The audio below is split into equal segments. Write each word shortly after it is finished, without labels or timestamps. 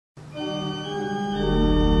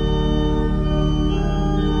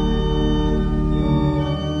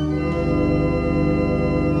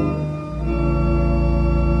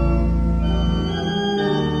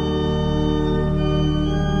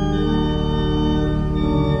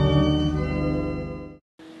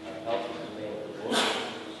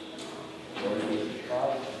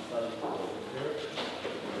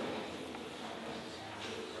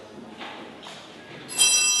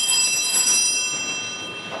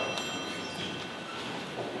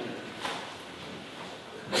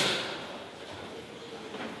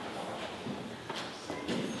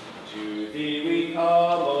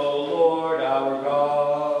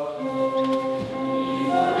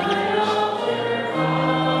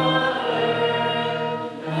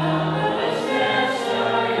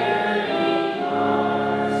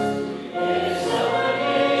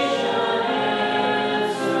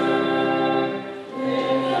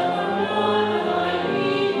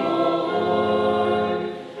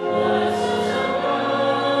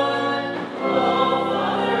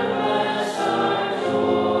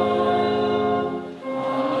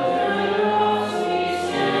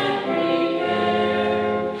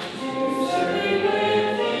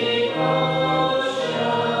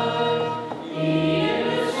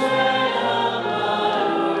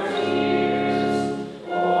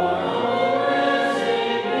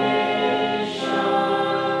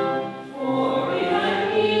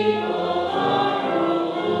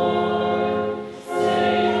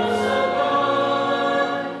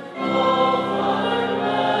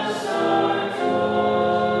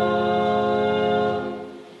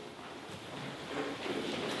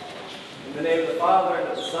the name of the Father, and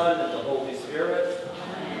of the Son, and of the Holy Spirit.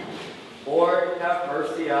 Lord, have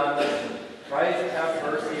mercy on us. Christ, have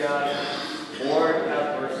mercy on us. Lord,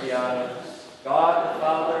 have mercy on us. God the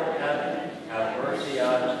Father in heaven, have mercy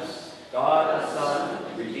on us. God the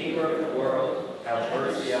Son, Redeemer of the world, have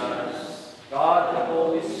mercy on us. God the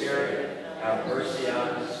Holy Spirit, have mercy on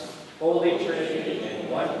us. Holy Trinity in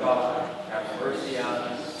one God, have mercy on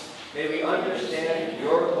us. May we understand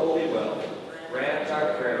your holy will. Grant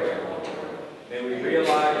our prayer, Lord. May we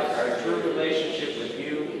realize our true relationship with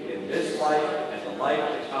you in this life and the life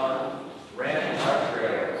to come. Grant our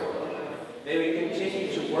prayer, Lord. May we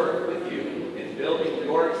continue to work with you in building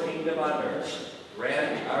your kingdom on earth.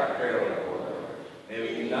 Grant our prayer, Lord. May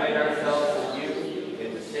we unite ourselves with you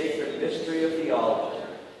in the sacred mystery of the altar.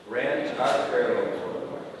 Grant our prayer,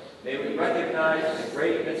 Lord. May we recognize the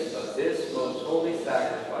greatness of this most holy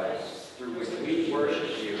sacrifice through which we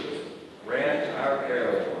worship you. Grant our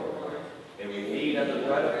prayer, Lord. May we feed on the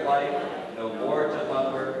bread of life, no more to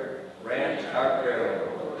hunger. Grant our prayer,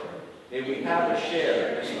 Lord. May we have a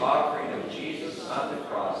share in the offering of Jesus on the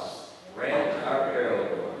cross. Grant our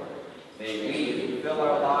prayer, Lord. May we, who fill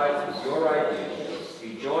our lives with your ideals,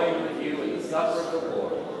 be joined with you in the supper of the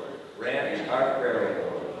Lord. Grant our prayer,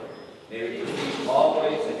 Lord. May we receive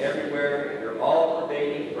always and everywhere your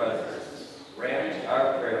all-pervading presence. Grant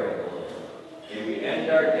our prayer, Lord. May we end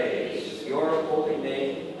our days with your holy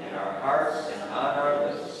name in our hearts and on our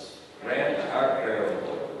lips. Grant our prayer,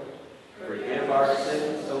 Lord. Forgive our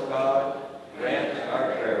sins, O God. Grant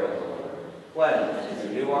our prayer, Lord. Cleanse and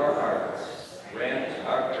renew our hearts. Grant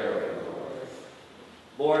our prayer, Lord.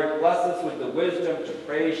 Lord, bless us with the wisdom to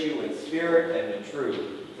praise you in spirit and in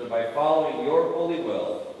truth, so that by following your holy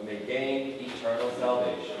will, we may gain eternal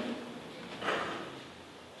salvation.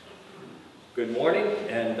 Good morning,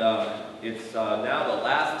 and it's now the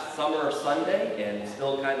last summer Sunday, and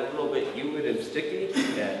still kind of a little bit humid and sticky,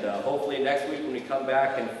 and hopefully next week when we come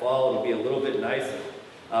back in fall, it'll be a little bit nicer.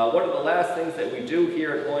 One of the last things that we do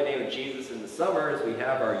here at Holy Name of Jesus in the summer is we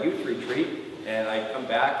have our youth retreat, and I come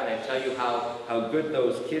back and I tell you how good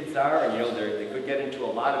those kids are, and you know they could get into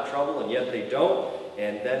a lot of trouble, and yet they don't.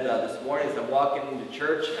 And then this morning as I'm walking into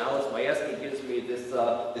church, Alice Majewski gives me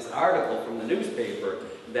this article from the newspaper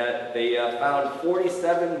that they found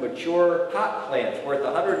 47 mature pot plants worth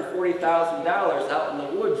 $140,000 out in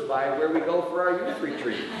the woods by where we go for our youth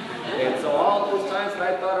retreat. And so all those times that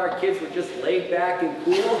I thought our kids were just laid back and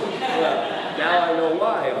cool, now I know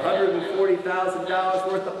why.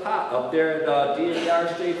 $140,000 worth of pot up there at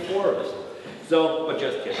DNR State Forest. So, but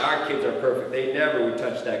just kidding, our kids are perfect. They never would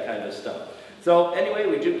touch that kind of stuff. So anyway,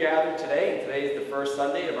 we do gather today, and today is the first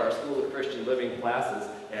Sunday of our School of Christian Living classes,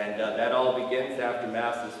 and that all begins after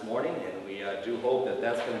Mass this morning, and we do hope that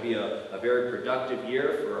that's going to be a very productive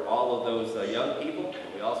year for all of those young people.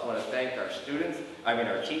 And we also want to thank our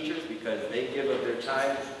our teachers, because they give of their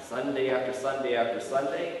time Sunday after Sunday after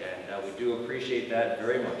Sunday, and we do appreciate that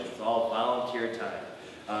very much. It's all volunteer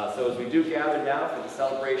time. So as we do gather now for the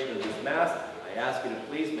celebration of this Mass, I ask you to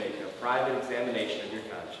please make a private examination of your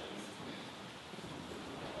conscience.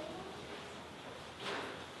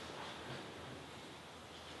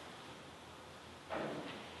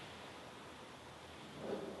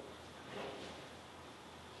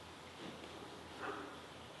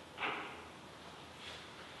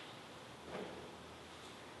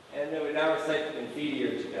 And then we now recite the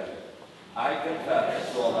Confiteor together. I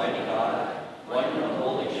confess to Almighty God, one and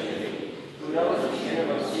holy Trinity, who knows the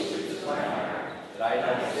innermost secrets of my heart, that I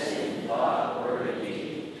have sinned in thought, word, and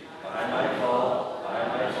deed, by my fault,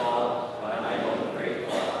 by my own great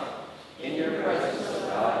fault. In your presence, O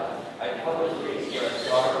God, I publicly express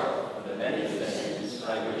sorrow for the many sins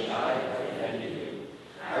by which I have offended you.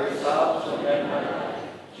 I resolve to amend my life,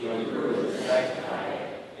 to improve and sanctify it,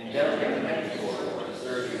 endeavoring henceforth to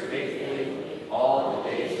serve you faithfully all the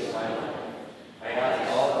days of my life. I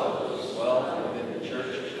ask all those who dwell within the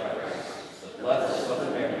Church of Christ, the blessed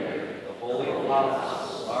Mother Mary, the holy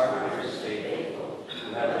apostles, martyrs, faithful,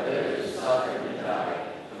 who have lived and suffered and died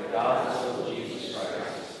for the gospel of Jesus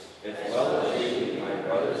Christ, as well as you, my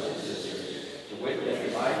brothers and sisters, to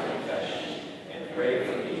witness my confession and pray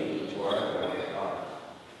for me to our God.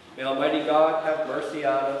 May Almighty God have mercy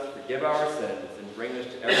on us, forgive our sins, and bring us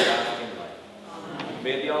to everlasting life.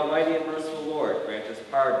 May the Almighty and merciful Lord grant us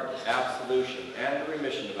pardon, absolution, and the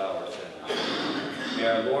remission of our sins. May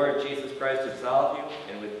our Lord Jesus Christ absolve you,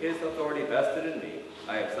 and with his authority vested in me,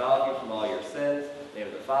 I absolve you from all your sins. In the name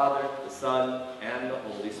of the Father, the Son, and the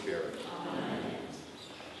Holy Spirit. Amen.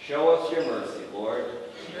 Show us your mercy, Lord.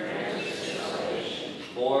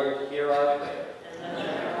 Lord, hear our prayer.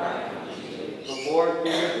 The Lord be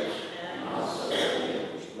with you.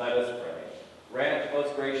 Let us pray. Grant,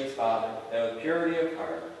 most gracious Father, that with purity of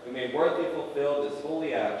heart we may worthily fulfill this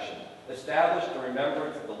holy action, established in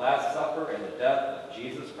remembrance of the Last Supper and the death of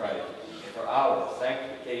Jesus Christ, and for our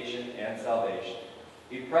sanctification and salvation.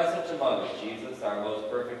 Be present among us, Jesus, our most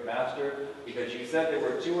perfect Master, because you said there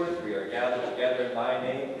were 2 or 3 are gathered together in my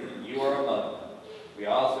name, you are among them. We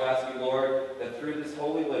also ask you, Lord, that through this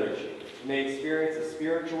holy liturgy we may experience a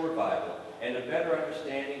spiritual revival and a better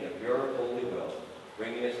understanding of your holy will,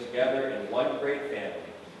 bringing us together in one great family,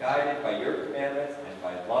 guided by your commandments and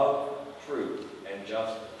by love, truth, and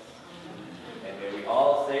justice. And may we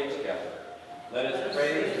all say together, let us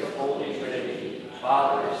praise the Holy Trinity,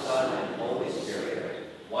 Father, Son, and Holy Spirit,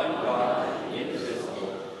 one God,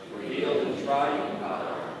 indivisible, revealed in triune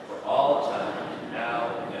power, for all time, now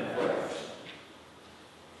and forever.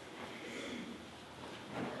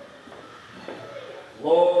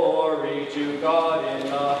 Glory to God in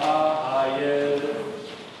the highest,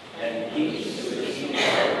 and peace to his people.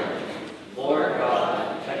 Lord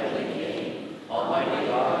God, heavenly King, almighty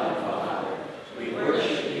God and Father, we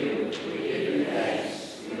worship you, we give you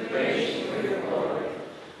thanks, we praise you for your glory.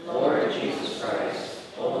 Lord Jesus Christ,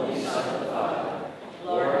 only Son of God,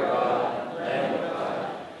 Lord God, Lamb of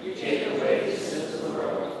God, you take away the sins of the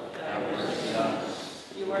world, have mercy on us.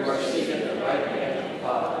 You are seated at the right hand of the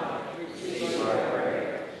Father. Receive our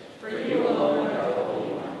prayer. For you alone are the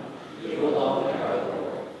Holy One. You alone are the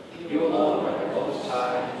Lord. You alone are the Most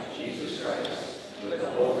High, Jesus Christ, with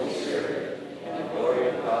the Holy Spirit, and the glory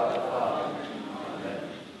of God the Father. Amen.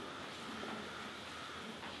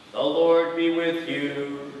 The Lord be with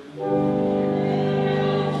you.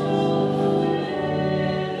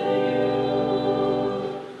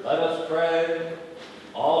 Let us pray.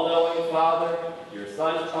 All-knowing Father, your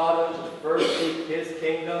Son taught us to first seek his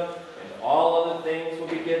kingdom, and all other things will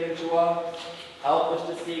be given to us. Help us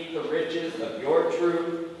to seek the riches of your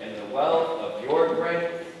truth and the wealth of your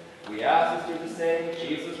grace. We ask this through the same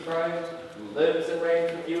Jesus Christ, who lives and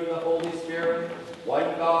reigns with you in the Holy Spirit,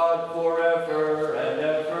 one God forever and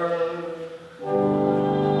ever.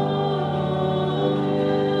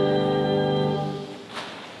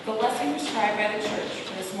 The lesson prescribed by the Church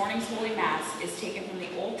for this morning's Holy Mass is taken from the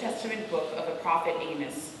Old Testament book of the prophet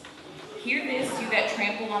Amos. Hear this, you that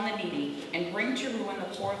trample on the needy, and bring to ruin the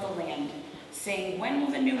poor of the land, saying, when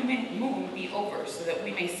will the new moon be over, so that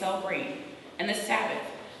we may sell grain, and the Sabbath,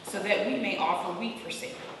 so that we may offer wheat for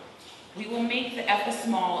sale? We will make the ephah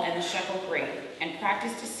small and the shekel great, and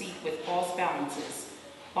practice deceit with false balances,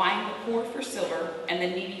 buying the poor for silver, and the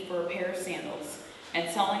needy for a pair of sandals, and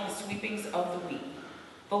selling the sweepings of the wheat.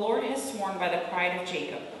 The Lord has sworn by the pride of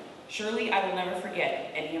Jacob, surely I will never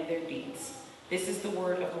forget any of their deeds. This is the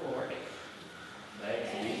word of the Lord.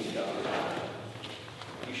 Thanks be to God.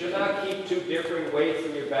 You should not keep 2 differing weights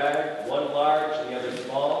in your bag, one large and the other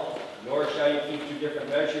small, nor shall you keep 2 different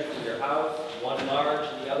measures in your house, one large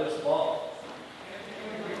and the other small.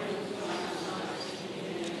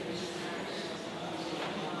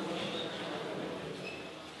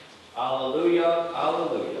 Alleluia,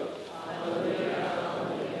 alleluia. Alleluia,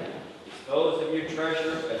 alleluia. Dispose of your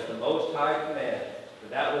treasure as the Most High commands, for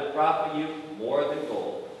that will profit you more than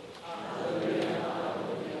gold. Alleluia, alleluia.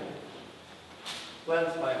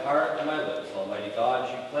 Cleanse my heart and my lips, Almighty God.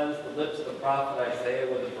 You cleanse the lips of the prophet Isaiah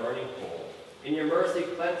with a burning coal. In your mercy,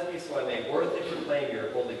 cleanse me so I may worthily proclaim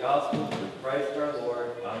your holy gospel through Christ our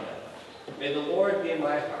Lord. Amen. May the Lord be in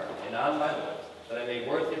my heart and on my lips, that I may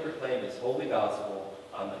worthily proclaim his holy gospel.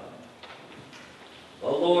 Amen. The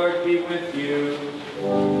Lord be with you.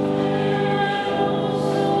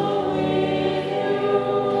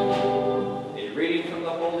 A reading from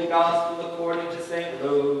the Holy Gospel according to St.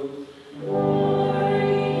 Luke.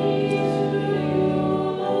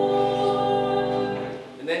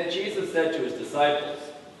 And then Jesus said to his disciples,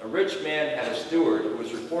 a rich man had a steward who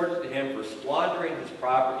was reported to him for squandering his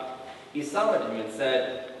property. He summoned him and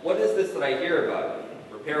said, what is this that I hear about you?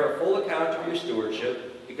 Prepare a full account of your stewardship,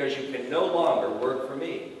 because you can no longer work for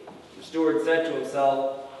me. The steward said to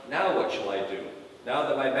himself, now what shall I do, now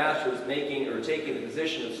that my master is taking the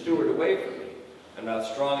position of steward away from me? I'm not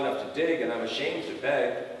strong enough to dig, and I'm ashamed to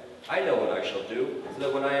beg. I know what I shall do, so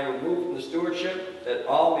that when I am removed from the stewardship, that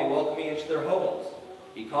all may welcome me into their homes.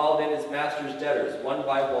 He called in his master's debtors one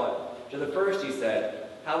by one. To the first he said,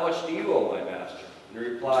 how much do you owe my master? And he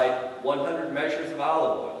replied, 100 measures of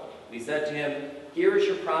olive oil. And he said to him, here is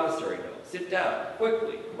your promissory note. Sit down,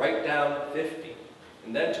 quickly, write down 50.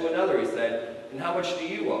 And then to another he said, and how much do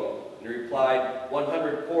you owe? And he replied,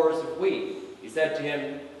 100 cores of wheat. He said to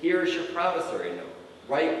him, here is your promissory note.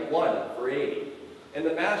 Write 1 for 80. And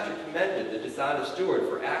the master commended the dishonest steward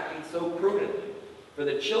for acting so prudently. For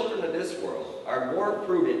the children of this world are more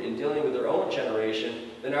prudent in dealing with their own generation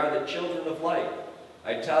than are the children of light.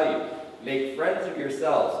 I tell you, make friends of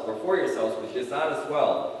yourselves, or for yourselves, with dishonest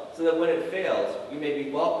wealth, so that when it fails, you may be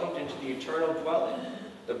welcomed into the eternal dwelling.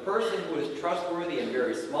 The person who is trustworthy in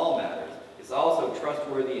very small matters is also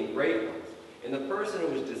trustworthy in great ones. And the person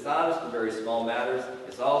who is dishonest in very small matters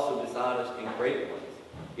is also dishonest in great ones.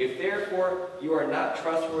 If therefore you are not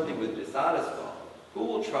trustworthy with dishonest wealth, who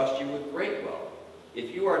will trust you with great wealth?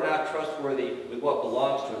 If you are not trustworthy with what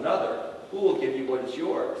belongs to another, who will give you what is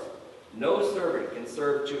yours? No servant can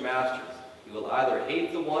serve two masters. You will either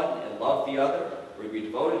hate the one and love the other, or be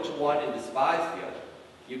devoted to one and despise the other.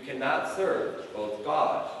 You cannot serve both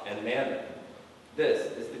God and mammon.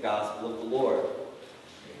 This is the gospel of the Lord.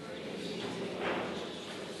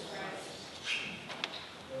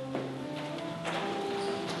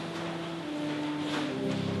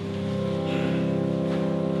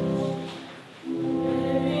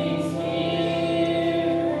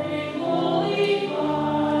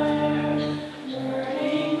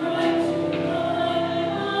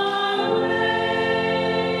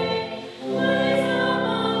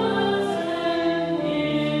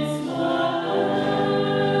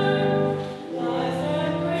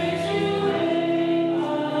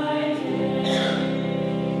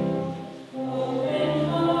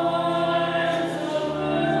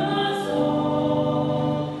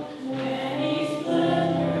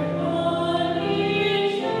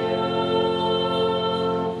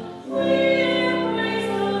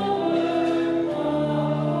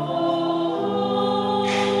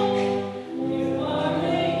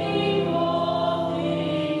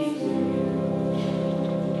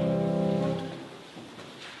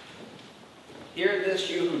 Hear this,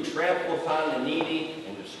 you who trample upon the needy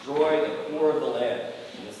and destroy the poor of the land.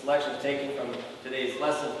 And this selection is taken from today's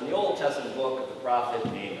lesson from the Old Testament book of the prophet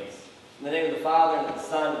Amos. In the name of the Father, and of the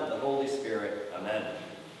Son, and of the Holy Spirit. Amen.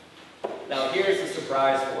 Now here's a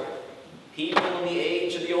surprise for you. People in the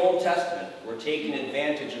age of the Old Testament were taking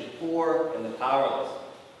advantage of the poor and the powerless.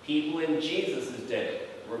 People in Jesus' day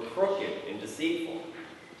were crooked and deceitful.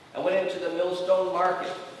 I went into the Millstone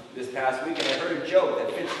Market this past week and I heard a joke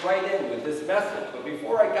that fits right in with this message. But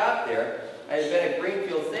before I got there, I had been at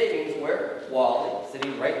Greenfield Savings where Wally,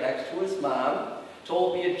 sitting right next to his mom,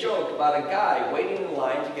 told me a joke about a guy waiting in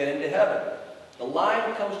line to get into heaven. The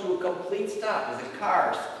line comes to a complete stop as a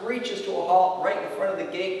car screeches to a halt right in front of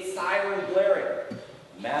the gate, siren blaring.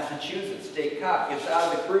 A Massachusetts state cop gets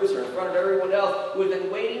out of the cruiser in front of everyone else who has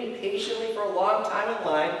been waiting patiently for a long time in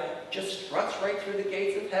line, just struts right through the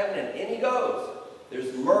gates of heaven and in he goes.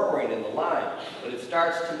 There's murmuring in the line, but it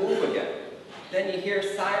starts to move again. Then you hear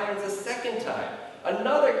sirens a second time.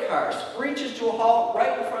 Another car screeches to a halt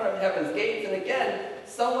right in front of heaven's gates, and again,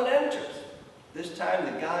 someone enters. This time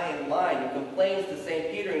the guy in line who complains to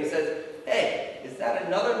St. Peter and he says, "Hey, is that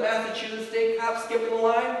another Massachusetts state cop skipping the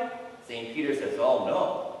line?" St. Peter says, "Oh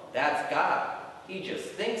no, that's God. He just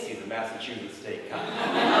thinks he's a Massachusetts state cop."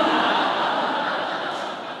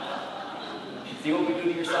 See what we do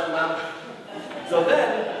to your son, Mom? So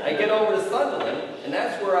then, I get over to Sunderland, and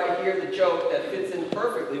that's where I hear the joke that fits in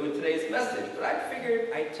perfectly with today's message. But I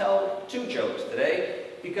figured I'd tell two jokes today,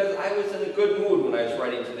 because I was in a good mood when I was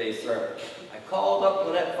writing today's sermon. I called up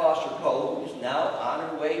Lynette Foster Cole, who's now on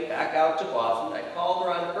her way back out to Boston. I called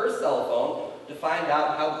her on her cell phone to find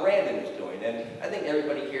out how Brandon is doing. And I think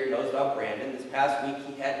everybody here knows about Brandon. This past week,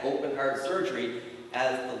 he had open heart surgery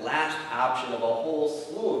as the last option of a whole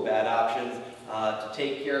slew of bad options to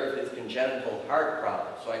take care of his congenital heart problem.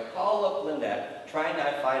 So I call up Lynette, trying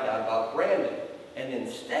to find out about Brandon. And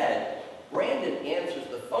instead, Brandon answers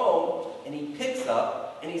the phone, and he picks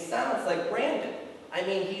up, and he sounds like Brandon. I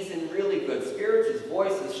mean, he's in really good spirits, his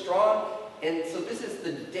voice is strong, and so this is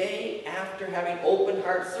the day after having open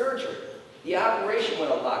heart surgery. The operation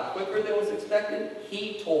went a lot quicker than was expected,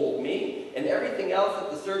 he told me, and everything else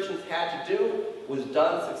that the surgeons had to do was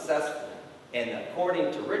done successfully. And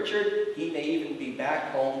according to Richard, he may even be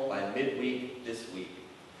back home by midweek this week.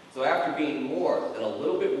 So after being more than a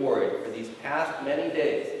little bit worried for these past many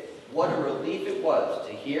days, what a relief it was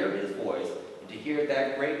to hear his voice and to hear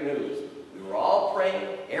that great news. We were all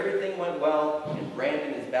praying, everything went well, and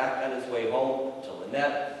Brandon is back on his way home to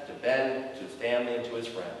Lynette, to Ben, to his family, and to his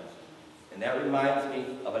friends. And that reminds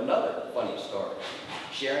me of another funny story.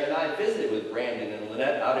 Sharon and I visited with Brandon and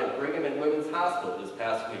Lynette out at Brigham and Women's Hospital this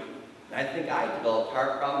past week. And I think I developed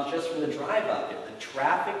heart problems just from the drive out there. The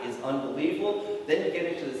traffic is unbelievable. Then you get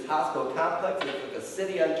into this hospital complex, and it's like a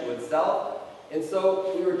city unto itself. And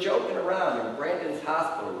so we were joking around in Brandon's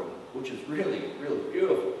hospital room, which is really, really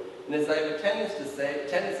beautiful. And as I have a tendency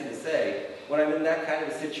to say, when I'm in that kind of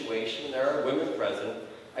a situation, and there are women present,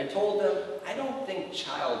 I told them, I don't think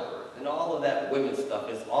childbirth and all of that women stuff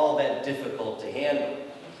is all that difficult to handle.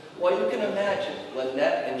 Well, you can imagine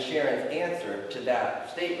Lynette and Sharon's answer to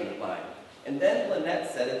that statement of mine. And then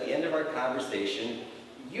Lynette said at the end of our conversation,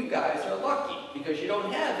 you guys are lucky because you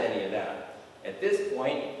don't have any of that. At this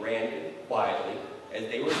point, Brandon, quietly, as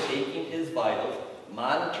they were taking his vitals,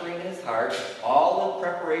 monitoring his heart, all in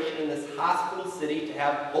preparation in this hospital city to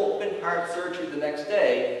have open heart surgery the next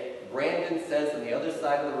day, Brandon says on the other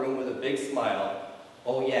side of the room with a big smile,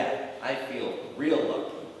 oh yeah, I feel real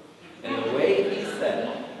lucky. And the way he said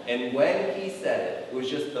it, and when he said it, it was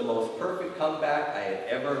just the most perfect comeback I had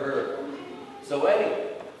ever heard. So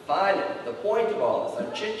anyway, finally, the point of all this,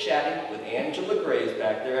 I'm chit-chatting with Angela Graves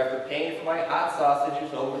back there after paying for my hot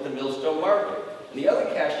sausages over at the Millstone Market. And the other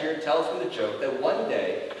cashier tells me the joke that one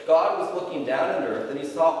day, God was looking down on earth and he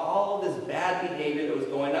saw all of this bad behavior that was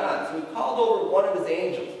going on. So he called over one of his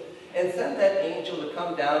angels and sent that angel to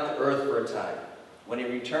come down to earth for a time. When he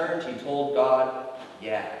returned, he told God,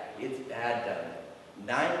 yeah, it's bad down there.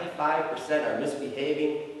 95% are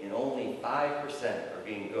misbehaving and only 5% are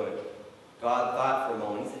being good. God thought for a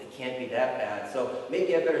moment, he said, it can't be that bad, so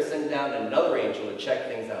maybe I better send down another angel to check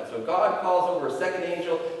things out. So God calls over a second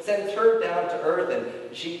angel, sends her down to earth,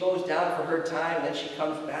 and she goes down for her time, and then she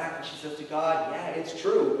comes back and she says to God, yeah, it's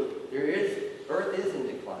true. Earth is in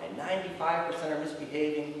decline. 95% are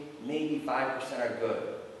misbehaving, maybe 5% are good.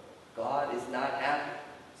 God is not happy.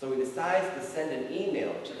 So he decides to send an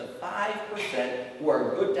email to the 5% who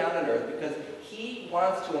are good down on earth because he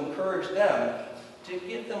wants to encourage them to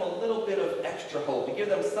give them a little bit of extra hope, to give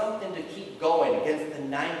them something to keep going against the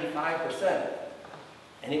 95%.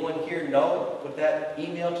 Anyone here know what that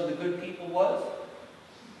email to the good people was?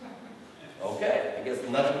 Okay, I guess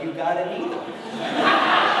none of you got it either.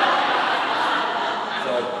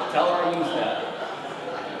 So tell her I used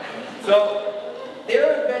that. So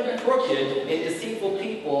there have been crooked and deceitful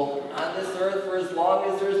people on this earth for as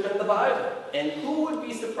long as there's been the Bible. And who would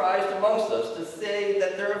be surprised amongst us to say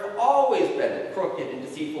that there have always been crooked and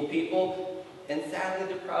deceitful people, and sadly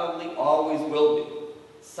there probably always will be.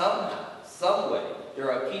 Somehow, some way,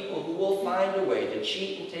 there are people who will find a way to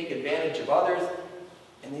cheat and take advantage of others,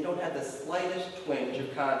 and they don't have the slightest twinge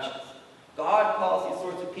of conscience. God calls these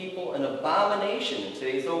sorts of people an abomination in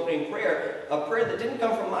today's opening prayer, a prayer that didn't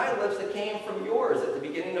come from my lips, that came from yours at the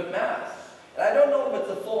beginning of Mass. And I don't know if it's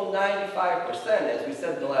a full 95%, as we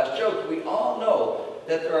said in the last joke. We all know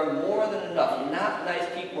that there are more than enough not nice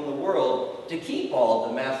people in the world to keep all of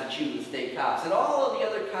the Massachusetts state cops and all of the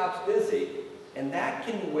other cops busy. And that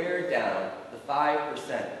can wear down the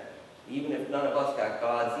 5%, even if none of us got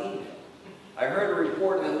God's email. I heard a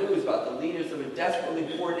report in the news about the leaders of a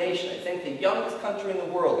desperately poor nation. I think the youngest country in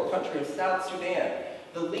the world, the country of South Sudan.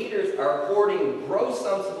 The leaders are hoarding gross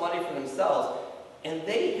sums of money for themselves, and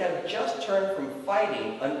they have just turned from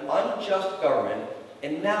fighting an unjust government,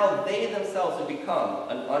 and now they themselves have become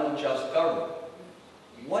an unjust government.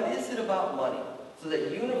 What is it about money? So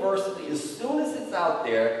that universally, as soon as it's out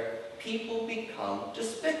there, people become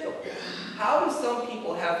despicable. How do some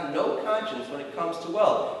people have no conscience when it comes to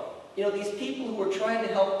wealth? You know, these people who are trying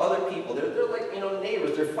to help other people, they're like,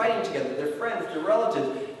 neighbors, they're fighting together, they're friends, they're relatives,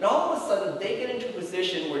 and all of a sudden they get into a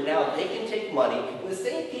position where now they can take money, and the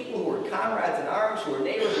same people who are comrades in arms, who are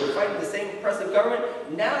neighbors, who are fighting the same oppressive government,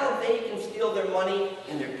 now they can steal their money,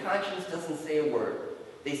 and their conscience doesn't say a word.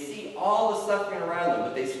 They see all the suffering around them,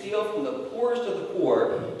 but they steal from the poorest of the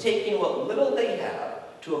poor, taking what little they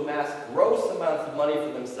have to amass gross amounts of money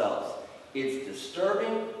for themselves. It's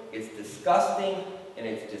disturbing, it's disgusting, and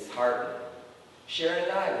it's disheartening. Sharon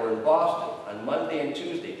and I were in Boston on Monday and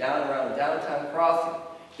Tuesday, down around downtown Crossing.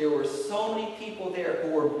 There were so many people there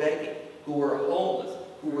who were begging, who were homeless,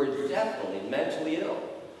 who were definitely mentally ill.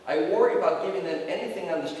 I worry about giving them anything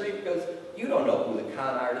on the street because you don't know who the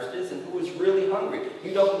con artist is and who is really hungry.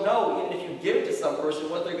 You don't know, even if you give it to some person,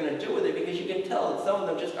 what they're going to do with it, because you can tell that some of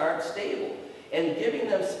them just aren't stable. And giving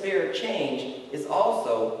them spare change is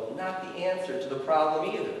also not the answer to the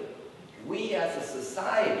problem either. We as a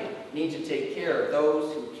society need to take care of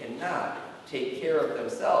those who cannot take care of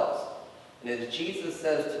themselves. And as Jesus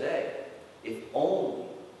says today, if only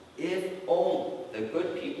the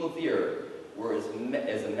good people of the earth were as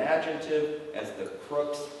imaginative as the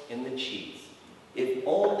crooks in the cheese. If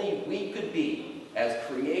only we could be as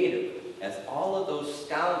creative as all of those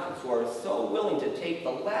scoundrels who are so willing to take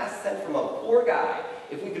the last cent from a poor guy.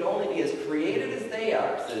 If we could only be as creative as they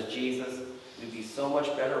are, says Jesus, we'd be so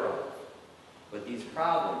much better off. But these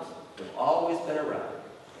problems have always been around,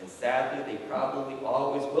 and sadly, they probably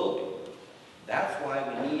always will be. That's why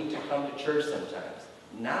we need to come to church sometimes.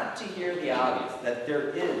 not to hear the obvious, that there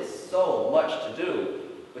is so much to do,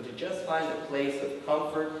 but to just find a place of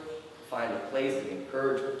comfort, find a place of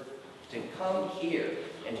encouragement, to come here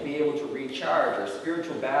and to be able to recharge our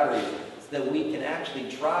spiritual batteries so that we can actually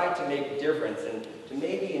try to make a difference and to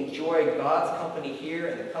maybe enjoy God's company here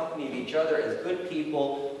and the company of each other as good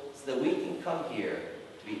people so that we can come here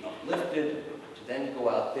to be uplifted, to then go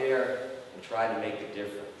out there and try to make a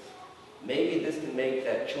difference. Maybe this can make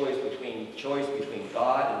that choice between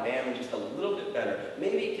God and mammon just a little bit better.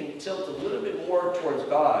 Maybe it can tilt a little bit more towards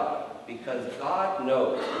God because God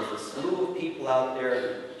knows there's a slew of people out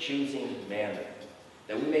there choosing mammon.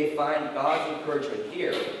 That we may find God's encouragement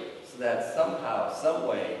here so that somehow, some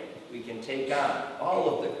way, we can take on all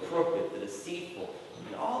of the crooked, the deceitful,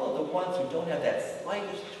 and all of the ones who don't have that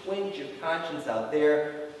slightest twinge of conscience out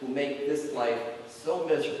there who make this life so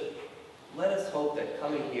miserable. Let us hope that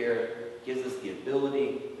coming here gives us the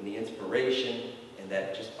ability and the inspiration and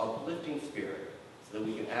that just uplifting spirit so that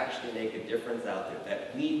we can actually make a difference out there,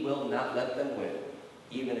 that we will not let them win,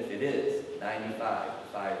 even if it is 95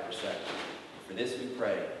 to 5%. For this we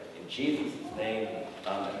pray in Jesus' name,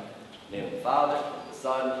 amen. In the name of the Father, the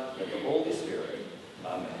Son, and the Holy Spirit.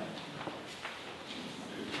 Amen.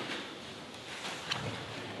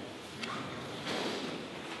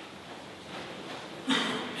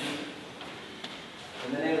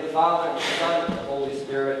 In the name of the Father, and the Son, and the Holy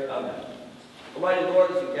Spirit. Amen. Almighty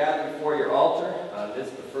Lord, as we gather before your altar on this,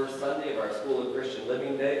 the first Sunday of our School of Christian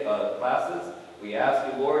Living Day classes, we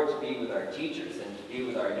ask you, Lord, to be with our teachers and to be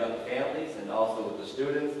with our young families and also with the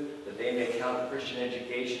students, that they may count Christian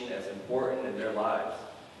education as important in their lives.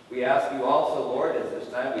 We ask you also, Lord, as this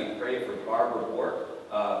time we pray for Barbara Bork,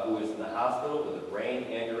 who is in the hospital with a brain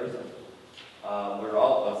aneurysm.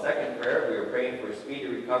 Second prayer, we are praying for a speedy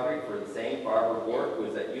recovery for the same Barbara Bork, who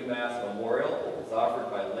is at UMass Memorial. It's offered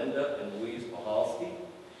by Linda and Louise Mahalski.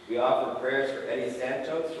 We offer prayers for Eddie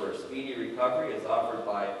Santos for a speedy recovery, as offered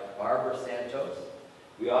by Barbara Santos.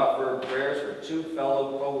 We offer prayers for two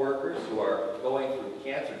fellow co-workers who are going through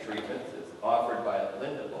cancer treatments, as offered by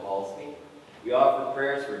Linda Mahalski. We offer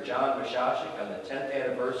prayers for John Mashashik on the 10th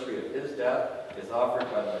anniversary of his death, as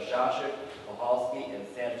offered by the Mashashik, Mahalski, and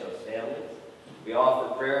Santos families. We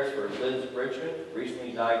offer prayers for Liz Bridgman,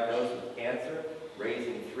 recently diagnosed with cancer,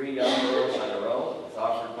 raising 3 young girls on her own, as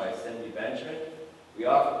offered by Cindy Benjamin. We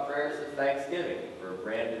offer prayers of thanksgiving for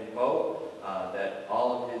Brandon Poe, that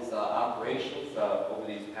all of his operations over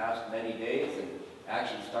these past many days, and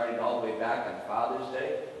actually starting all the way back on Father's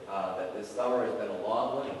Day, that this summer has been a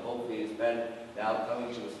long one, and hopefully has been now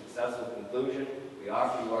coming to a successful conclusion. We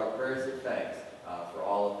offer you our prayers of thanks for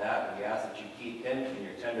all of that. We ask that you keep him in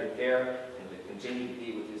your tender care and to continue to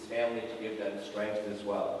be with his family to give them strength as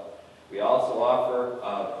well. We also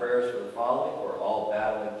offer prayers for the following who are all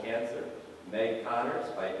battling cancer. Meg Connors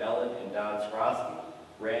by Ellen and Don Skrosky,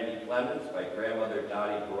 Randy Clemens by grandmother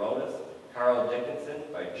Dottie Baronis, Carl Dickinson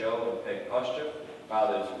by Joe and Peg Pushchuk,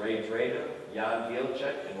 fathers Ray Drada, Jan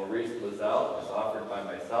Gielchek, and Maurice Lizelle is offered by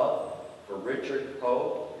myself. For Richard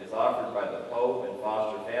Poe is offered by the Poe and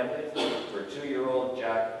Foster families. For 2-year-old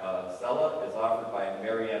Jack Sella is offered by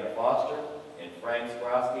Mariana Foster. And Frank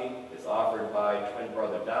Skrosky is offered by twin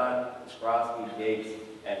brother Don, Skrosky, Gates,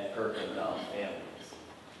 and Kirkendall families.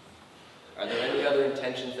 Are there any other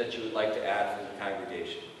intentions that you would like to add for the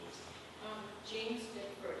congregation? James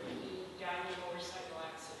Bickford, he died in a motorcycle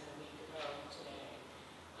accident a week ago today.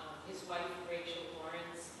 His wife, Rachel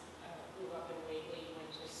Lawrence, grew up in Whately,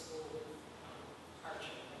 went to school with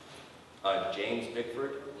Archer. James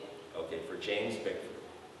Bickford? Yeah. Okay, for James Bickford.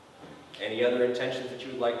 Any other intentions that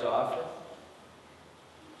you would like to offer?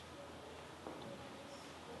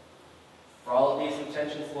 For all of these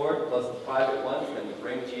intentions, Lord, plus the private ones that we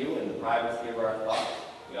bring to you in the privacy of our thoughts,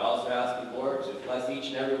 we also ask you, Lord, to bless each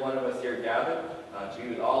and every one of us here gathered, to be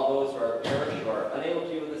with all those of our parish who are unable to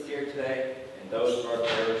be with us here today, and those of our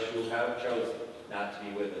parish who have chosen not to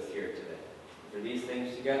be with us here today. For these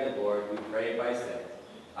things together, Lord, we pray by saying,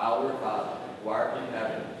 Our Father, who art in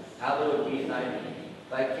heaven, hallowed be thy name.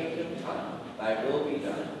 Thy kingdom come, thy will be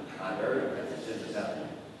done, on earth as it is in heaven.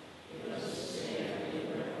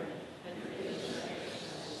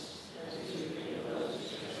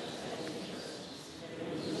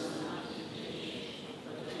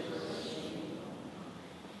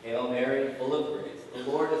 Hail Mary, full of grace,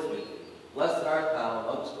 the Lord is with thee. Blessed art thou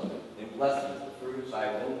amongst women, and blessed is the fruit of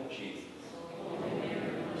thy womb, Jesus.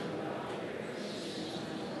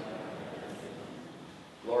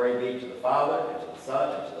 Glory be to the Father, and to the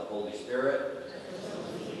Son, and to the Holy Spirit.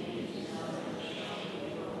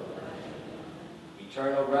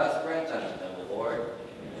 Eternal rest grant unto them, O Lord.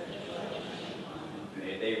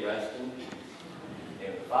 May they rest in peace.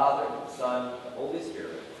 Father, the Son, and the Holy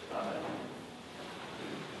Spirit. Amen.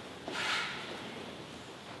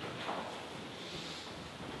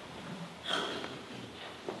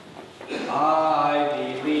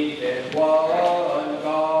 I believe in one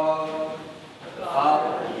God, the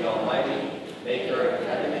Father, the Almighty, maker of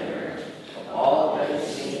heaven and earth, of all that is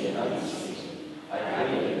seen and unseen. I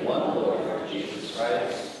believe in one Lord, Jesus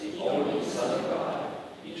Christ, the only Son of God,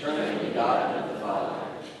 eternally begotten of the Father,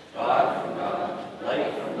 God from God,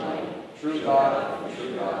 light from light, true God from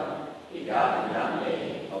true God, begotten, not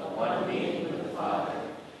made, of one being with the Father.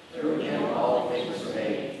 Through him all things were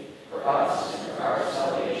made. For us and for our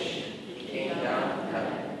salvation, he came down from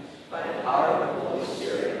heaven. By the power of the Holy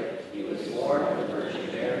Spirit, he was born of the Virgin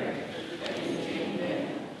Mary, and he became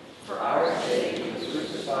man. For our sake, he was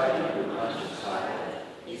crucified under Pontius Pilate.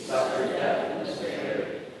 He suffered death and was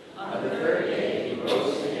buried. On the third day, he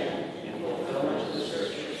rose again in fulfillment of the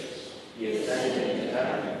Scriptures. He ascended into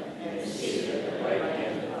heaven and is seated at the right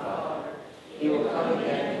hand of the Father. He will come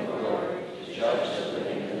again from the Lord to judge the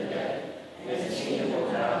living and the dead, and his kingdom will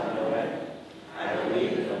have no end. I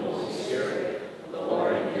believe in the Holy Spirit, the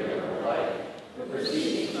Lord and giver of life, who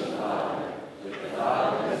proceeds from the Father. With the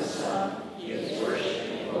Father and the Son, he is worshipped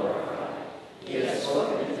and glorified. He has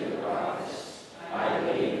spoken through the prophets. I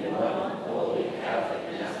believe in one holy, Catholic,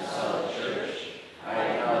 and apostolic church. I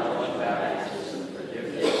acknowledge one baptism for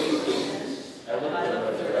forgiveness of sins. I look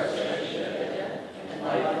for the resurrection of the dead and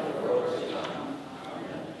life of the world to come.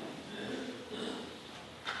 Amen.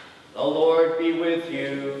 The Lord be with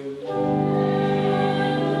you.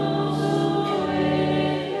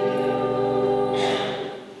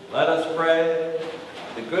 Let us pray.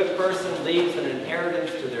 The good person leaves an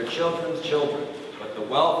inheritance to their children's children, but the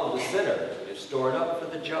wealth of the sinner is stored up for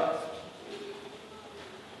the just.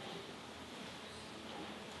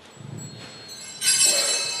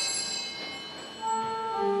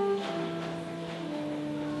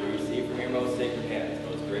 We receive from your most sacred hands,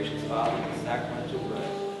 most gracious Father, the sacramental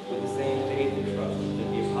bread, with the same faith and trust that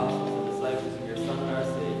the apostles and disciples of your Son and our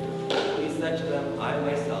Savior. Please said to them, I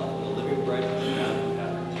myself am the living bread from the down from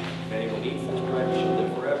heaven. If anyone eats this bread, he shall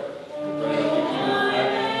live forever. The bread of the kingdom of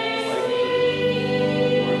heaven is life to you.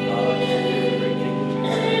 Lord God, who is the great King of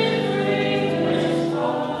kings, Jesus Christ,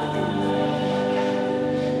 all to the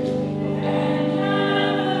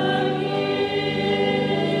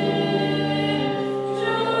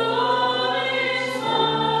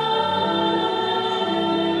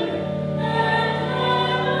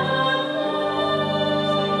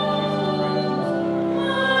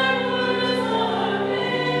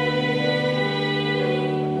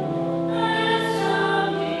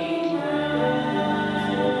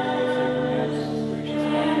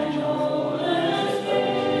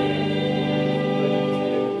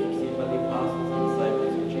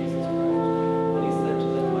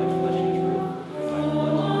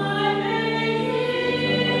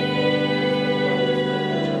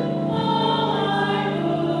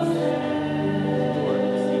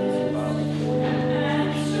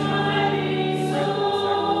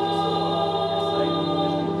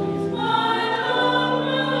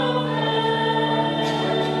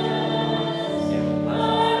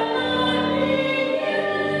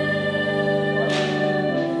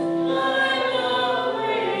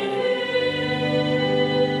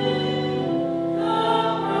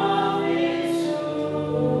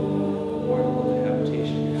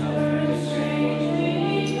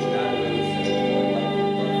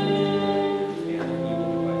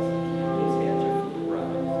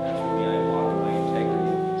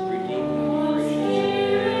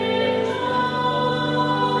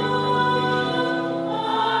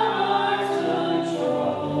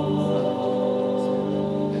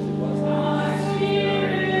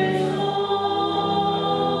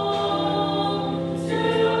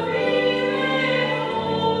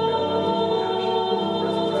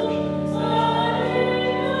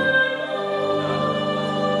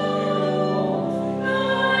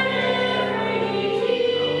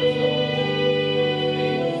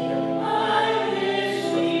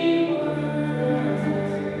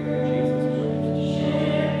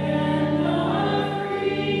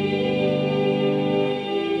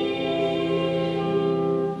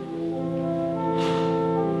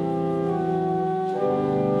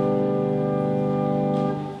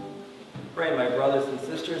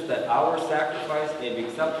that our sacrifice may be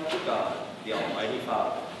accepted to God, the Almighty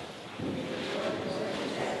Father.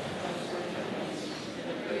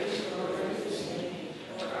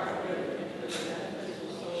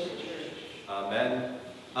 Amen.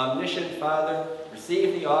 Omniscient Father,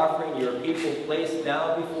 receive the offering your people place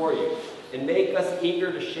now before you. and make us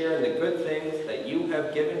eager to share in the good things that you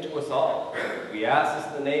have given to us all. We ask this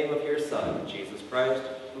in the name of your Son, Jesus Christ,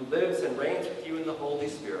 who lives and reigns with you in the Holy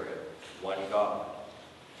Spirit, one God,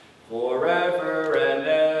 forever and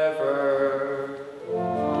ever.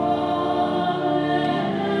 Amen.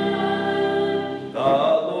 The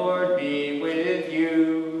Lord be with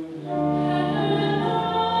you. And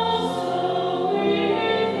also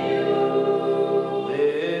with you.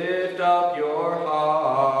 Lift up your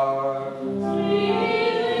hearts. We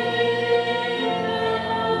lift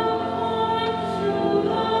our hearts to the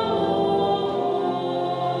Lord.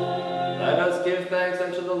 Let us give thanks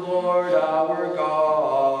unto the Lord our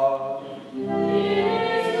God. It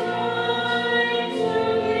is right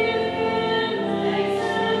to give him thanks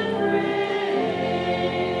and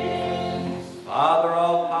praise. Father,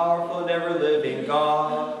 all-powerful and ever-living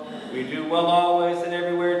God, we do well always and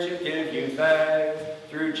everywhere to give you thanks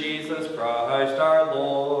through Jesus Christ our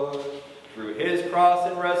Lord. Through his cross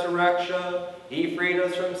and resurrection, he freed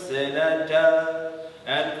us from sin and death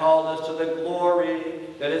and called us to the glory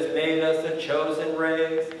that has made us a chosen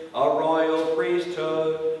race, a royal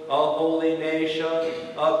priesthood, a holy nation,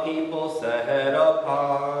 a people set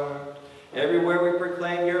apart. Everywhere we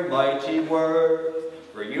proclaim your mighty words,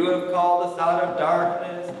 for you have called us out of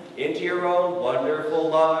darkness into your own wonderful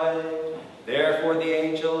light. Therefore the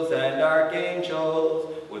angels and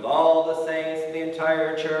archangels, with all the saints in the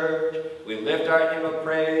entire church, we lift our hymn of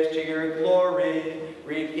praise to your glory,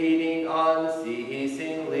 repeating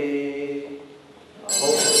unceasingly.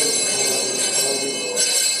 Holy, holy, holy Lord,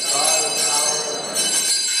 God of power and might,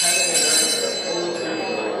 heaven and earth are full of your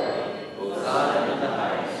glory. Hosanna in the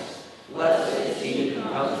highest. Blessed is he who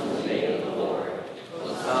comes in the name of the Lord.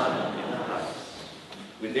 Hosanna in the highest.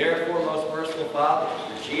 We therefore, most merciful Father,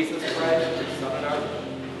 through Jesus Christ, your Son and our Lord,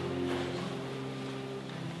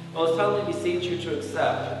 most humbly beseech you to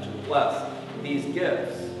accept and to bless these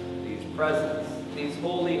gifts, these presents, these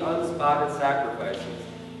holy, unspotted sacrifices,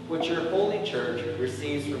 which your holy church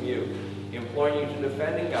receives from you, imploring you to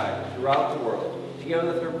defend and guide throughout the world,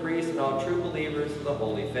 together with her priests and all true believers of the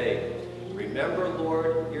holy faith. Remember,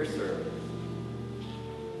 Lord, your servants.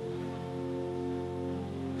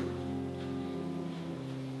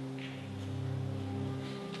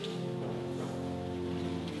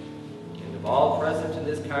 And of all present in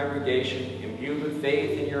this congregation, imbued with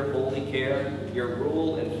faith in your holy care, your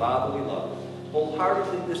rule and fatherly love,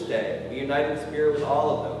 wholeheartedly this day, be united in spirit with all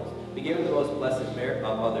of those, beginning with the most blessed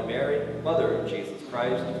Mother Mary, Mother of Jesus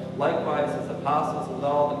Christ, likewise his apostles, and with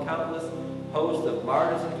all the countless hosts of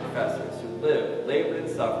martyrs and confessors who lived, labored, and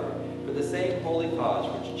suffered for the same holy cause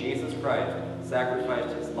for which Jesus Christ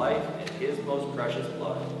sacrificed his life and his most precious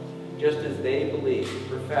blood. Just as they believed,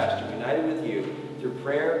 professed, and united with you through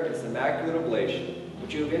prayer and this immaculate oblation,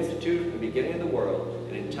 which you have instituted from the beginning of the world,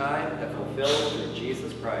 and in time have fulfilled through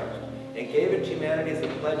Jesus Christ, and gave it to humanity as a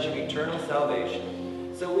pledge of eternal salvation.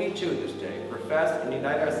 So we too this day profess and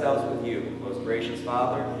unite ourselves with you, most gracious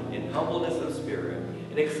Father, in humbleness of spirit,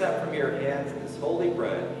 and accept from your hands this holy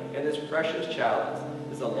bread and this precious chalice,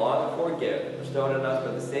 as a longed-for gift bestowed on us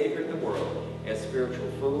by the Savior of the world as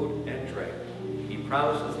spiritual food and drink. He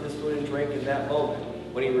promised us this food and drink in that moment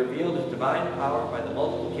when he revealed his divine power by the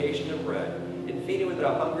multiplication of bread and feeding with it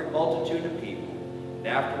a hungry multitude of people. And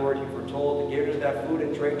afterward he foretold to give of that food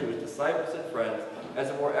and drink to his disciples and friends as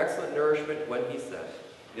a more excellent nourishment when he said,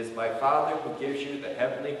 "It is my Father who gives you the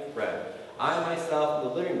heavenly bread. I myself am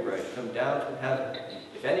the living bread come down from heaven.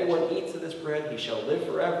 If anyone eats of this bread, he shall live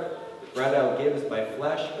forever. The bread I will give is my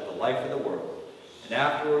flesh for the life of the world." And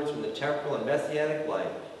afterwards, when the temporal and messianic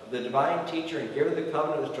life of the divine teacher and giver of the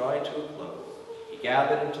covenant was drawing to a close, he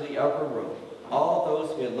gathered into the upper room all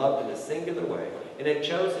those who he had loved in a singular way and had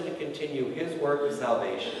chosen to continue his work of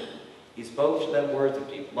salvation. He spoke to them words of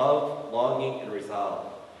deep love, longing, and resolve.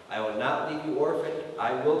 "I will not leave you orphaned.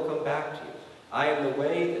 I will come back to you. I am the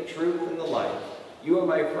way, the truth, and the life. You are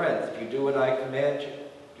my friends if you do what I command you.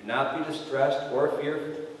 Do not be distressed or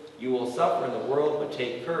fearful. You will suffer in the world, but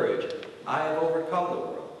take courage. I have overcome the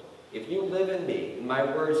world. If you live in me, and my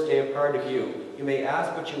words stay a part of you, you may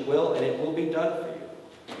ask what you will, and it will be done for you.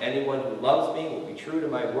 Anyone who loves me will be true to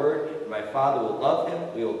my word, and my Father will love him.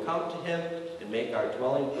 We will come to him and make our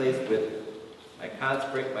dwelling place with him. I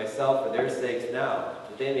consecrate myself for their sakes now,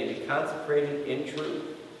 that they may be consecrated in truth,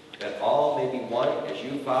 that all may be one as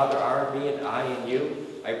you, Father, are in me and I in you.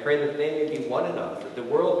 I pray that they may be one in us, that the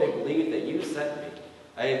world may believe that you sent me.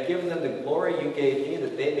 I have given them the glory you gave me,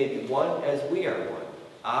 that they may be one as we are one.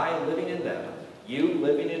 I living in them, you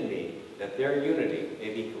living in me, that their unity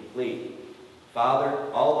may be complete. Father,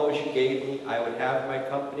 all those you gave me, I would have in my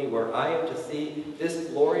company where I am to see this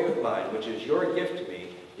glory of mine, which is your gift to me,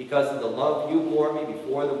 because of the love you bore me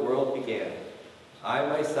before the world began. I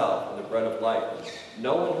myself am the bread of life.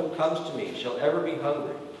 No one who comes to me shall ever be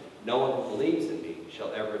hungry. No one who believes in me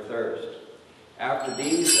shall ever thirst. After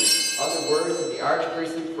these and other words of the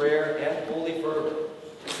archpriestly prayer and holy fervor,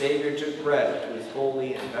 the Savior took bread into his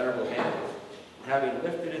holy and venerable hands, and having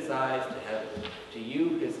lifted his eyes to heaven, to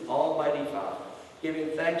you, his almighty Father, giving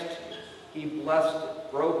thanks to you, he blessed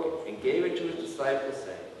it, broke it, and gave it to his disciples,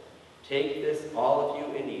 saying, "Take this, all of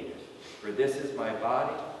you, and eat it, for this is my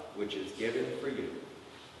body, which is given for you."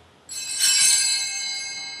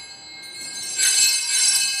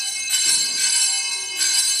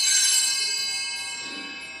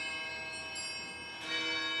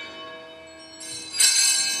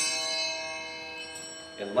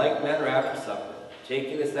 In like manner after supper,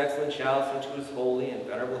 taking this excellent chalice into his holy and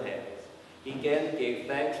venerable hands, he again gave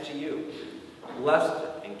thanks to you, blessed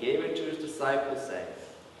it, and gave it to his disciples, saying,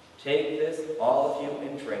 "Take this, all of you,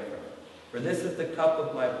 and drink from it, for this is the cup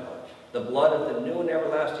of my blood, the blood of the new and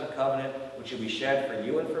everlasting covenant, which will be shed for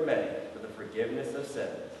you and for many, for the forgiveness of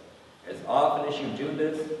sins. As often as you do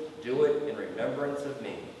this, do it in remembrance of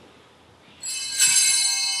me."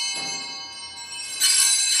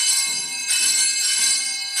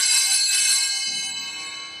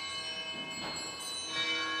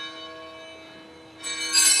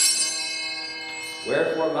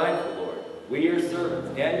 Wherefore, mindful, Lord, we your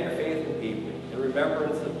servants and your faithful people, in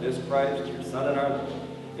remembrance of this Christ, your Son and our Lord,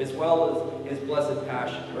 as well as his blessed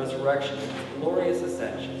passion, resurrection, and glorious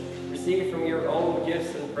ascension, receive from your own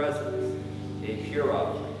gifts and presents a pure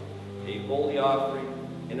offering, a holy offering,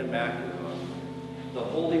 an immaculate offering, the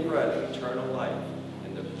holy bread of eternal life,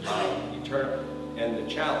 and the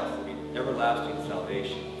chalice of everlasting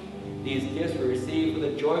salvation. These gifts we receive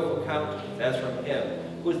with a joyful countenance, as from him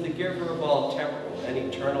who is the giver of all temporal and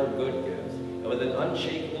eternal good gifts, and with an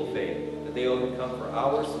unshakable faith that they will become for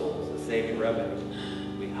our souls a saving remedy.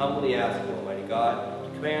 We humbly ask, Almighty God, to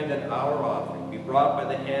command that our offering be brought by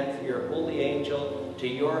the hands of your holy angel to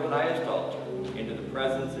your highest altar, into the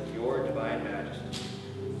presence of your divine majesty.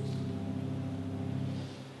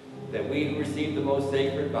 That we who receive the most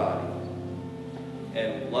sacred body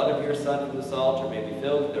and blood of your Son from this altar may be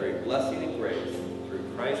filled with every blessing and grace, through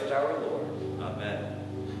Christ our Lord. Amen.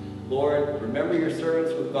 Lord, remember your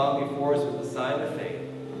servants who have gone before us with the sign of faith,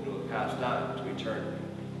 and who have passed on to eternity.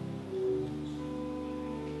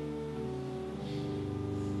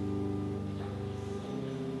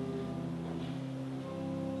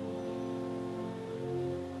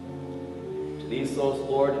 To these souls,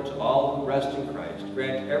 Lord, and to all who rest in Christ,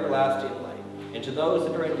 grant everlasting life, and to those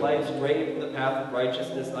that are in life's strayed from the path of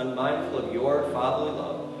righteousness, unmindful of your fatherly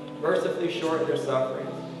love, mercifully shorten their sufferings.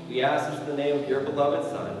 We ask this in the name of your beloved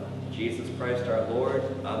Son, Jesus Christ our Lord.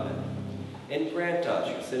 Amen. And grant us,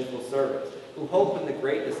 your sinful servants, who hope in the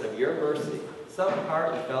greatness of your mercy, some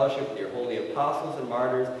part and fellowship with your holy apostles and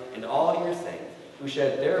martyrs, and all your saints, who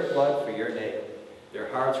shed their blood for your name. Their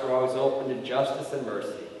hearts were always open to justice and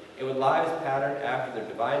mercy, and with lives patterned after their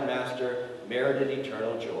divine Master, merited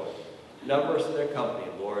eternal joy. Number us in their company,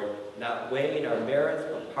 Lord, not weighing our merits,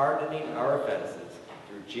 but pardoning our offenses.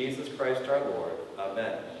 Through Jesus Christ our Lord.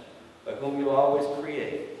 Amen. By whom you always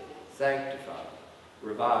create, sanctify,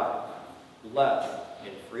 revive, bless,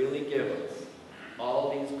 and freely give us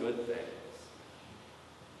all these good things.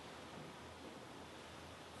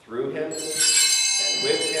 Through him, and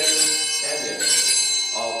with him, and in him,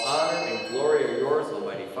 all honor and glory are yours,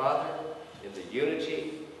 Almighty Father, in the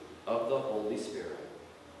unity of the Holy Spirit.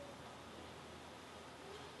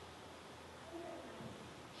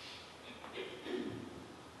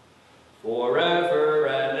 Forever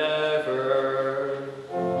and ever.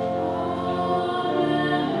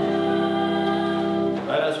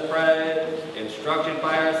 Let us pray, instructed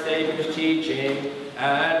by our Savior's teaching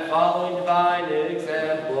and following divine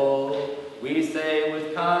example, we say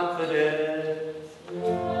with confidence,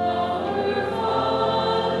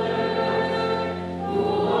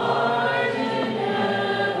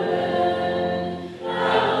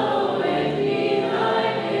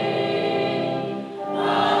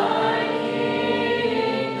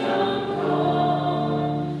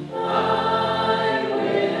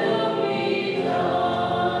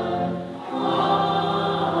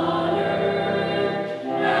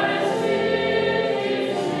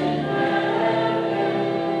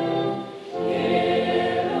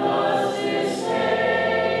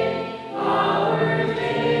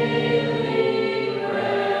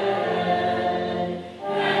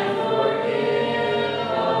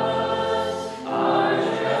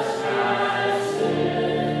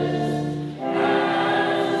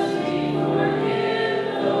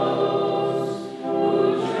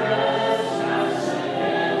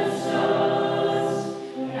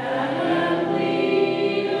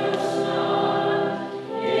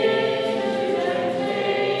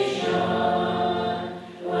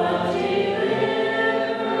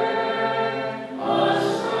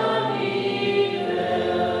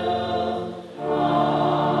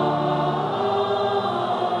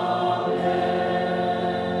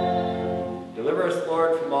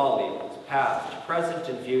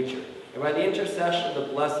 intercession of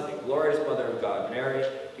the blessed and glorious Mother of God, Mary,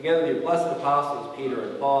 together with your blessed apostles, Peter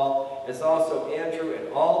and Paul, as also Andrew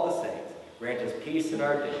and all the saints, grant us peace in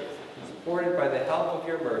our days, supported by the help of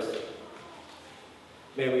your mercy.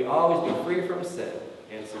 May we always be free from sin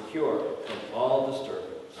and secure from all disturbance.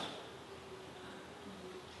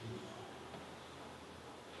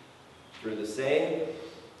 Through the same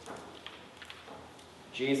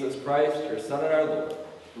Jesus Christ, your Son and our Lord,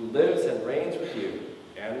 who lives and reigns with you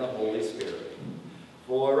and the Holy Spirit,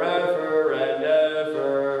 forever and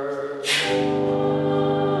ever.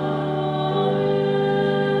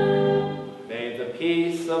 May the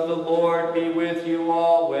peace of the Lord be with you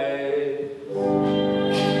always.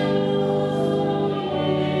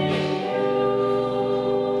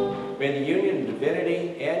 May the union of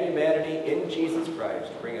divinity and humanity in Jesus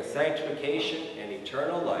Christ bring us sanctification and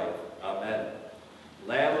eternal life. Amen.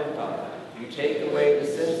 Lamb of God, you take away the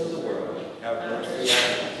sins of the world, have mercy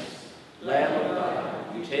on us. Lamb of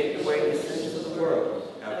God, you take away the sins of the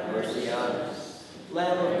world, have mercy on us.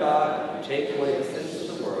 Lamb of God, you take away the sins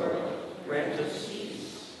of the world, grant us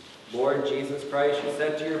peace. Lord Jesus Christ, you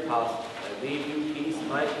said to your apostles, I leave you peace,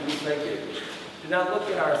 my peace I give you. Do not look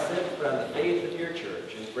at our sins, but on the faith of your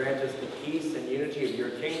church, and grant us the peace and unity of your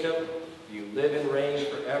kingdom. You live and reign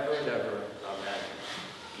forever and ever. Amen.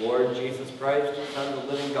 Lord Jesus Christ, Son of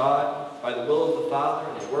the living God, by the will of the Father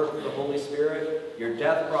and the work of the Holy Spirit, your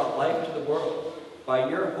death brought life to the world. By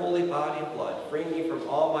your holy body and blood, free me from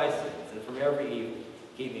all my sins and from every evil.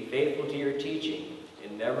 Keep me faithful to your teaching,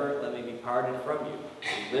 and never let me be parted from you,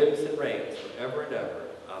 who lives and reigns forever and ever.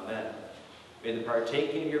 Amen. May the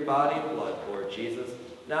partaking of your body and blood, Lord Jesus,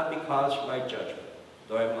 not be cause for my judgment.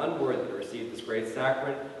 Though I am unworthy to receive this great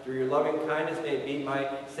sacrament, through your loving kindness may it be my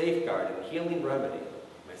safeguard and healing remedy.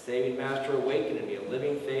 My saving Master, awaken in me a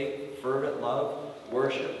living faith, fervent love,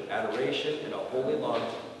 worship, adoration, and a holy longing.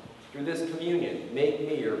 Through this communion, make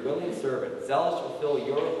me your willing servant, zealous to fulfill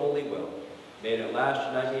your holy will. May it at last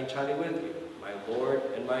unite me entirely with you, my Lord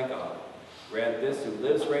and my God. Grant this who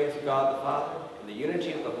lives, reigns with God the Father, in the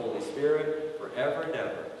unity of the Holy Spirit, forever and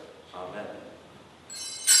ever. Amen.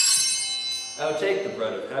 I will take the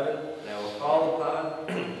bread of heaven, and I will call upon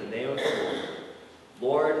the name of the Lord.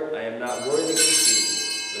 Lord, I am not worthy to receive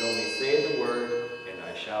you, but only say the word, and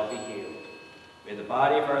I shall be healed. May the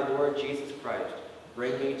body of our Lord Jesus Christ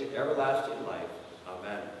bring me to everlasting life.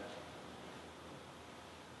 Amen.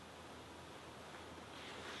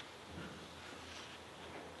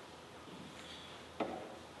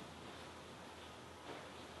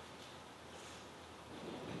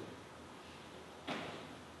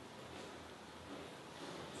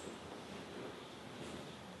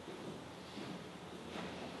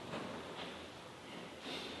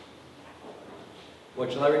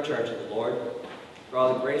 What shall I return to the Lord for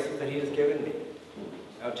all the graces that he has given me?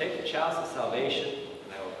 I will take the chalice of salvation,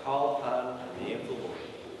 and I will call upon the name of the Lord.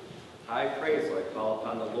 High praise will I call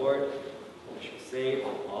upon the Lord, who shall save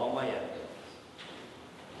from all my enemies.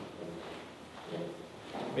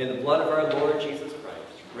 May the blood of our Lord Jesus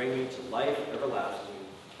Christ bring me to life everlasting.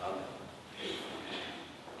 Amen.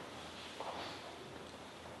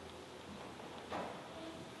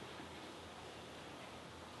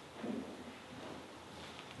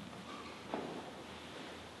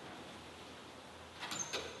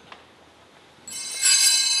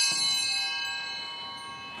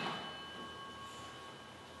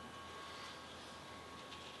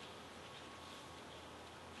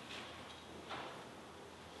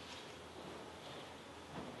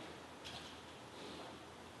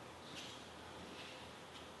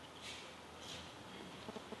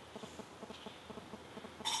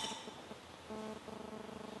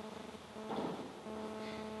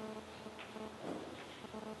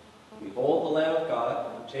 Behold the Lamb of God,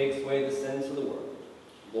 who takes away the sins of the world.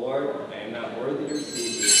 Lord, I am not worthy to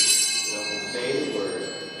receive you, but only say the word,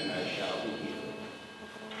 and I shall be healed.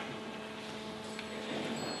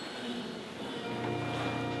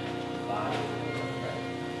 Body of Christ.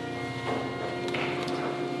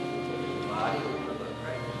 Body of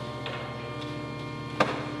Christ.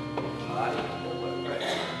 Body of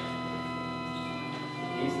Christ.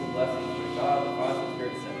 Peace and blessings from God, the Father,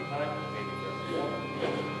 Spirit, and time, may be there for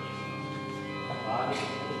body and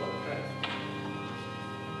the blood of Christ.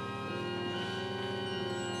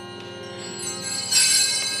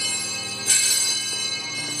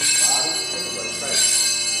 Body and the blood of Christ.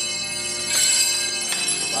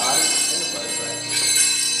 Body and the blood of Christ.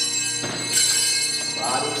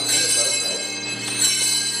 Body and the blood of Christ.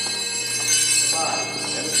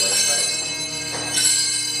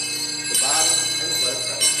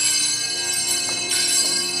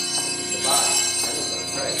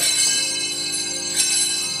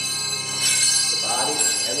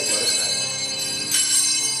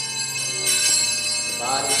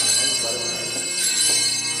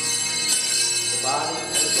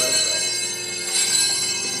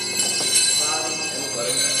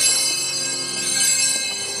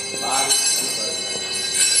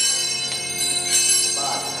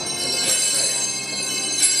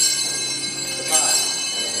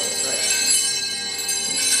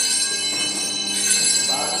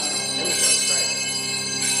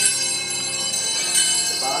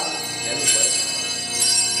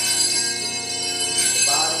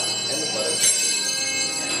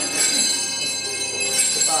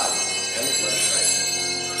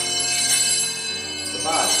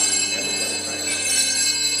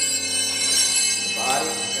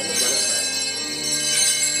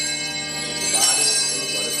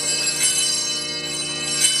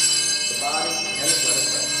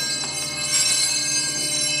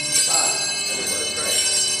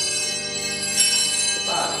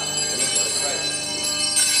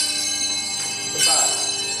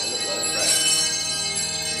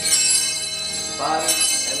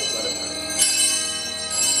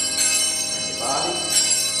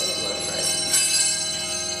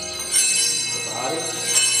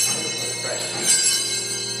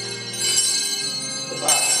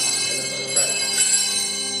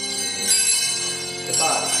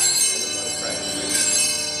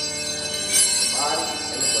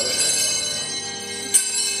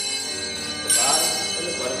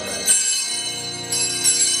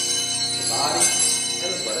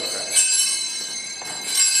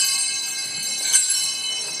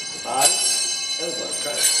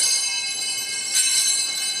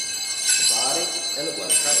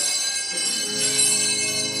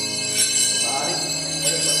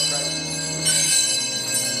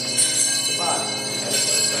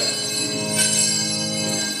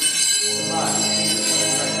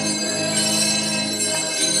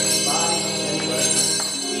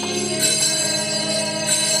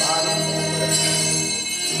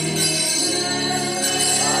 Body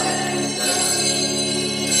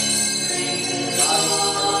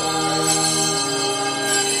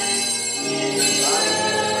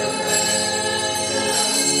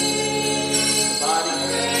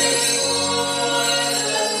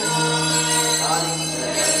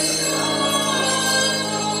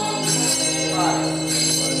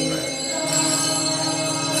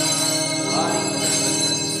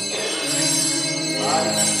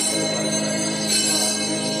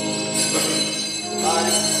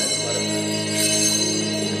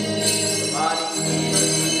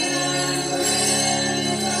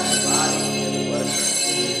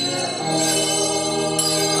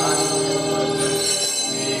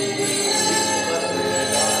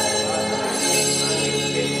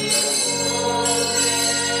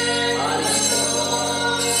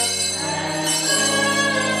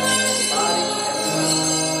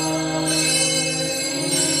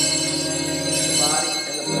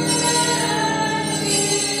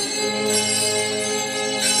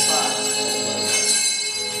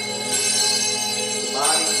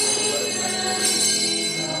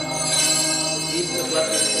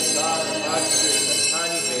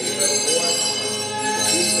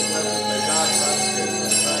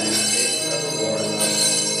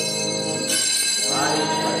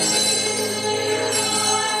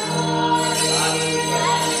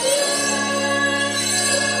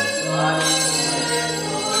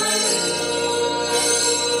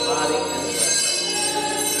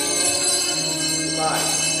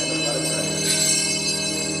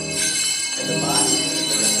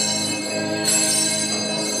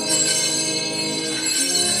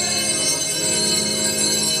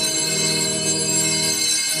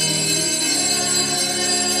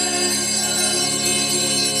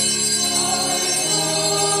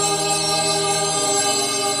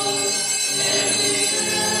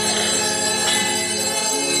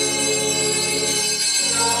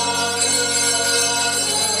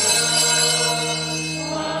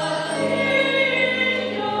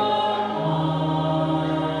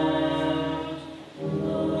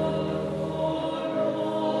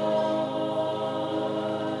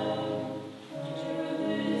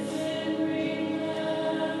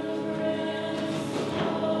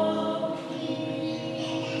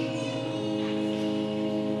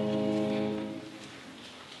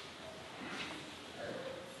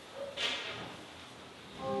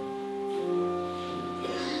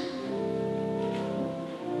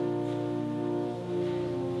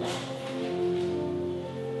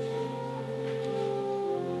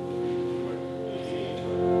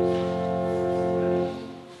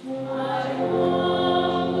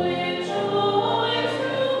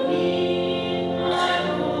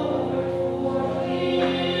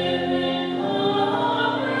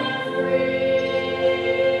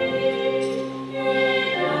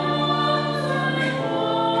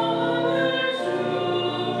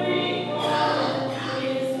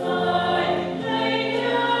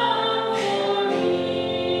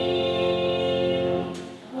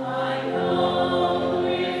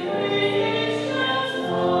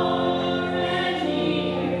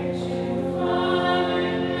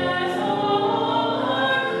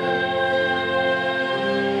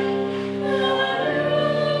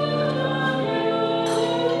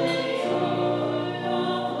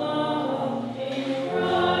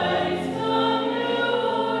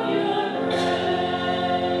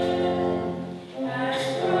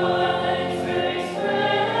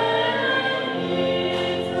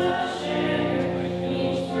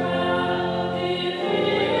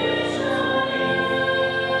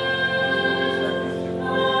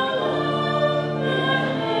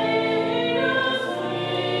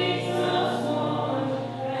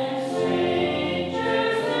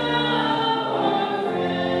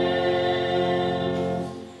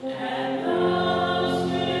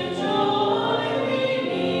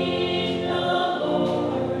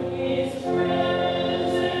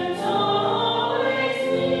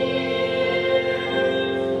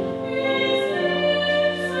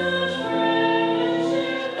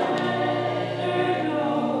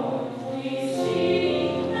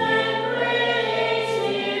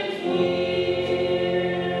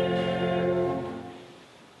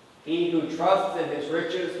trusts in his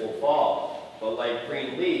riches will fall, but like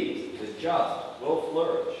green leaves, the just will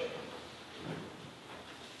flourish.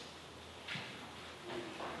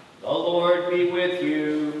 The Lord be with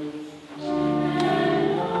you.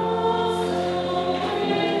 And also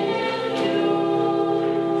with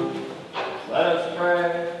you. Let us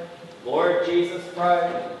pray. Lord Jesus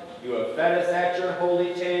Christ, you have fed us at your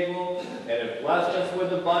holy table and have blessed us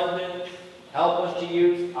with abundance. Help us to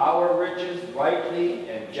use our riches rightly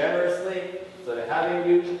and generously, so that having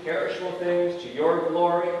used perishable things to your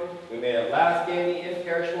glory, we may at last gain the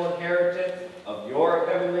imperishable inheritance of your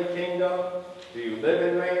heavenly kingdom. Do you live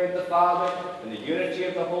and reign with the Father in the unity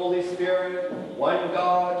of the Holy Spirit, one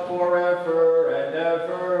God, forever and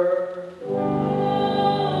ever?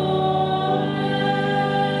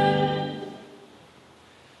 Amen.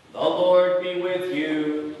 The Lord be with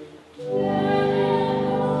you. And also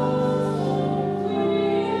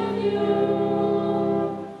with you.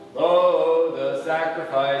 Lo, the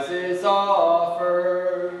sacrifice is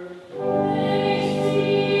offered. Thanks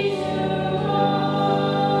be to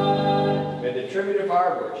God. May the tribute of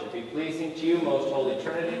our worship be pleasing to you, most holy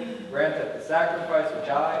Trinity. Grant that the sacrifice which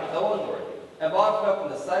I, though unworthy, have offered up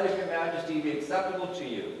in the sight of your majesty be acceptable to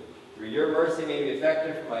you. Through your mercy may be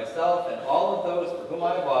effected for myself and all of those for whom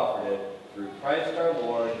I have offered it, through Christ our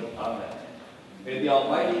Lord. Amen. May the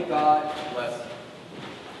Almighty God bless you,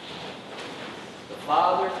 the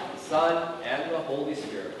Father, the Son, and the Holy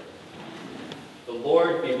Spirit. The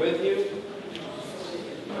Lord be with you.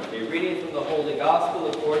 A reading from the Holy Gospel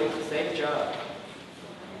according to St. John.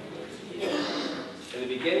 In the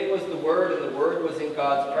beginning was the Word, and the Word was in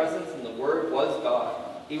God's presence, and the Word was God.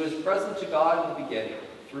 He was present to God in the beginning.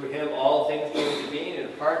 Through him all things came to being, and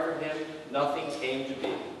apart from him nothing came to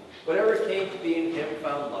be. Whatever came to be in him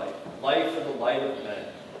found life, life for the light of men.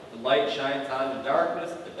 The light shines on the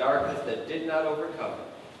darkness that did not overcome it.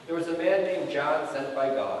 There was a man named John sent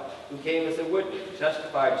by God, who came as a witness to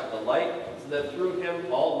testify to the light, so that through him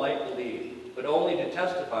all might believe, but only to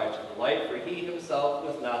testify to the light, for he himself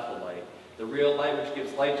was not the light. The real light which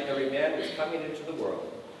gives light to every man was coming into the world.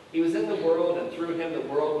 He was in the world, and through him the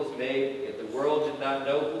world was made, yet the world did not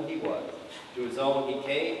know who he was. To his own he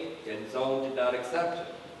came, yet his own did not accept him.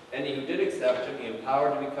 Any who did accept him, he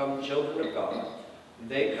empowered to become children of God.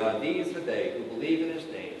 These are they who believe in his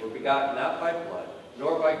name, were begotten not by blood,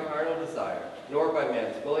 nor by carnal desire, nor by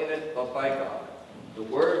man's willingness, but by God. The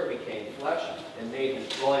Word became flesh and made his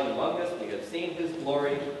dwelling among us. We have seen his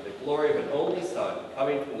glory, the glory of an only Son,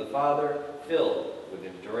 coming from the Father, filled with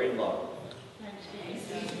enduring love. Thanks be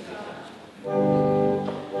to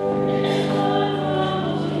God.